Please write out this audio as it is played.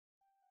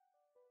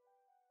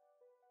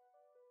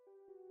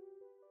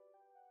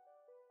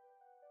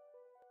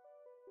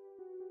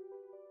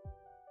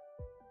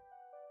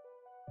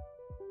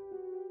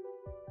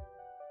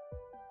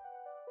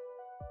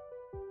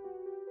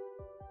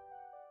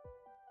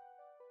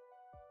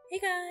Hey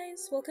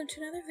guys, welcome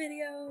to another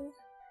video.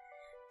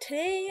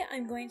 Today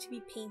I'm going to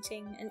be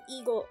painting an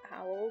eagle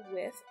owl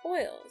with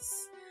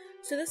oils.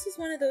 So this is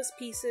one of those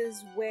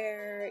pieces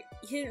where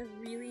you didn't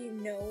really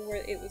know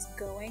where it was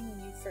going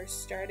when you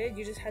first started.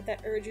 You just had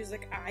that urge, you was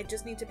like, I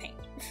just need to paint.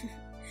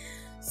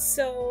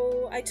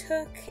 So I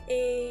took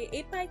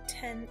a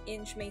 8x10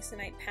 inch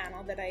masonite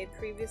panel that I had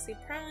previously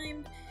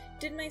primed,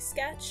 did my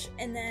sketch,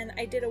 and then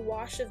I did a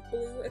wash of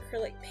blue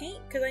acrylic paint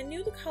because I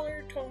knew the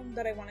color tone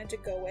that I wanted to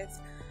go with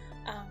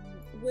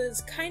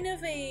was kind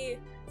of a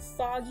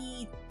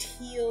foggy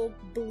teal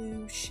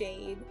blue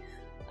shade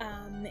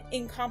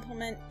in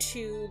complement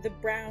to the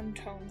brown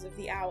tones of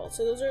the owl.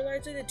 So those are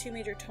largely the two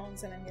major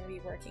tones that I'm going to be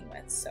working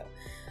with. So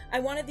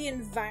I wanted the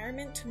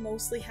environment to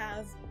mostly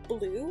have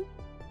blue,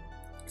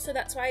 so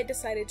that's why I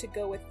decided to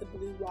go with the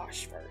blue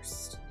wash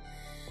first.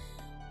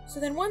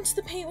 So then once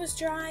the paint was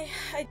dry,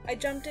 I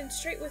jumped in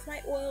straight with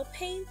my oil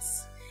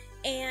paints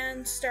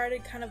and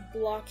started kind of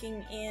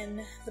blocking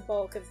in the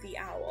bulk of the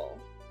owl.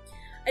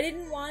 I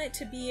didn't want it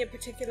to be a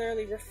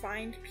particularly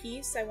refined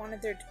piece. I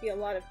wanted there to be a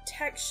lot of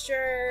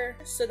texture,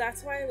 so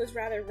that's why I was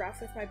rather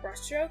rough with my brush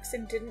strokes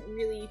and didn't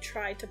really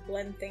try to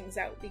blend things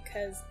out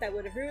because that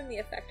would have ruined the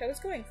effect I was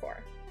going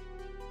for.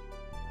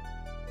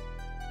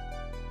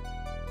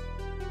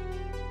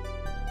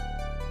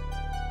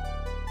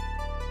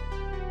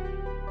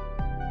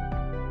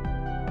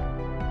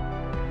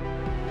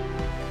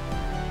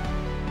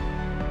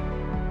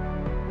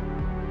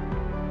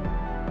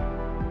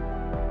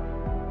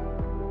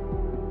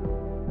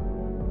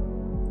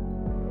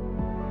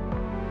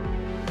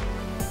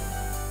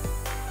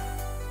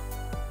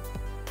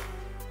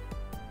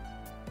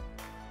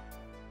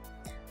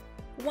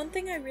 One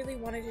thing I really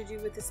wanted to do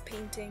with this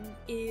painting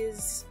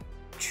is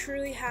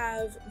truly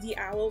have the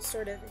owl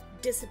sort of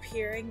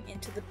disappearing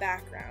into the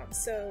background.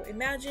 So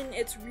imagine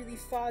it's really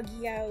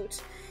foggy out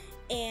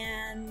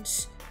and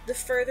the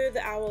further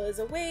the owl is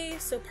away,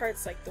 so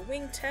parts like the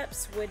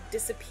wingtips would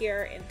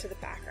disappear into the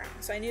background.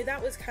 So I knew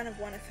that was kind of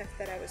one effect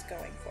that I was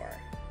going for.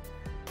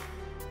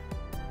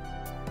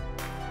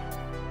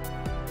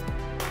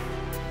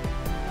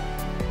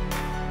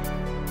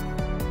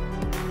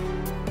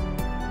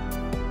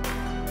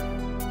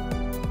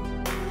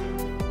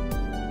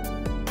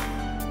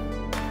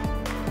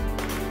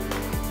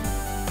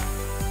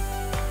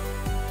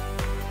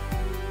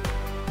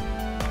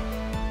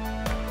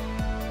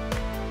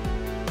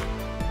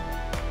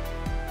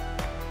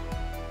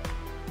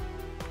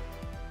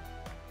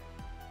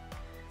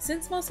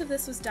 Since most of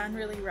this was done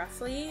really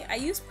roughly, I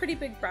used pretty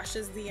big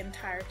brushes the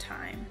entire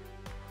time.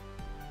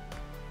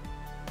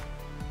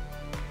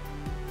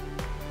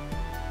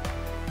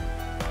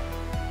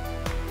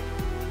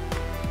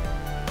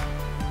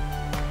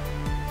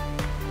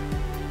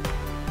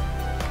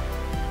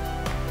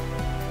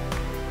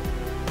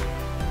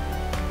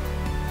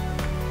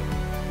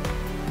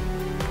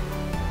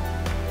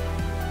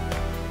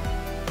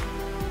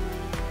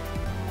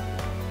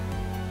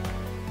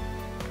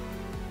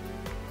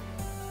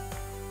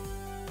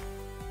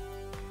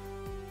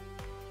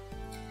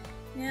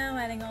 Now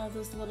adding all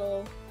those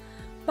little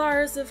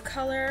bars of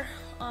color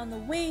on the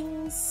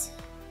wings.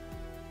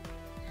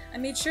 I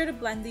made sure to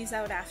blend these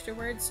out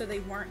afterwards so they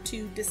weren't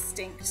too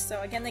distinct.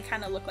 So again, they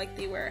kind of look like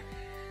they were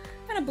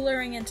kind of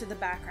blurring into the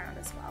background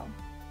as well.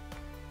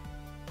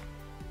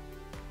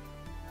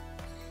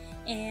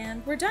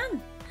 And we're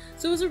done.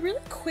 So it was a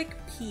really quick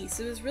piece.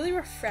 It was really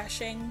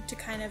refreshing to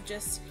kind of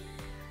just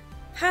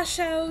hash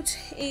out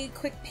a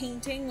quick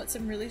painting with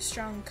some really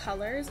strong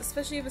colors,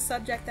 especially of a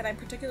subject that I'm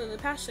particularly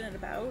passionate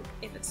about.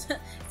 If it's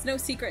no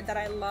secret that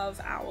I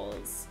love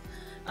owls.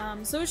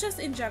 So it's just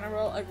in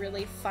general a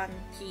really fun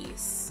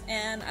piece,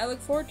 and I look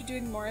forward to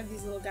doing more of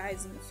these little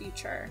guys in the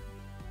future.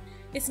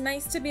 It's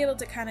nice to be able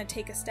to kind of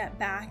take a step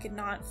back and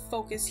not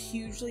focus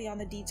hugely on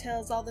the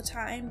details all the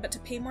time, but to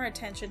pay more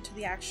attention to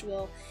the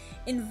actual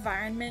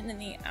environment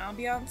and the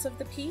ambiance of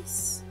the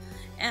piece.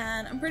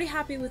 And I'm pretty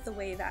happy with the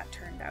way that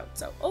turned out.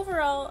 So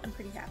overall, I'm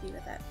pretty happy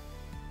with it.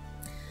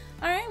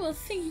 Alright, well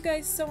thank you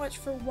guys so much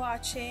for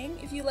watching.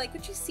 If you like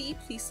what you see,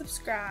 please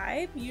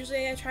subscribe.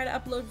 Usually I try to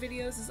upload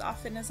videos as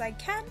often as I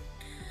can.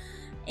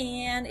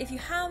 And if you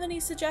have any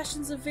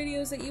suggestions of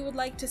videos that you would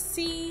like to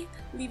see,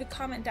 leave a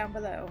comment down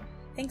below.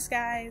 Thanks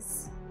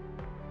guys!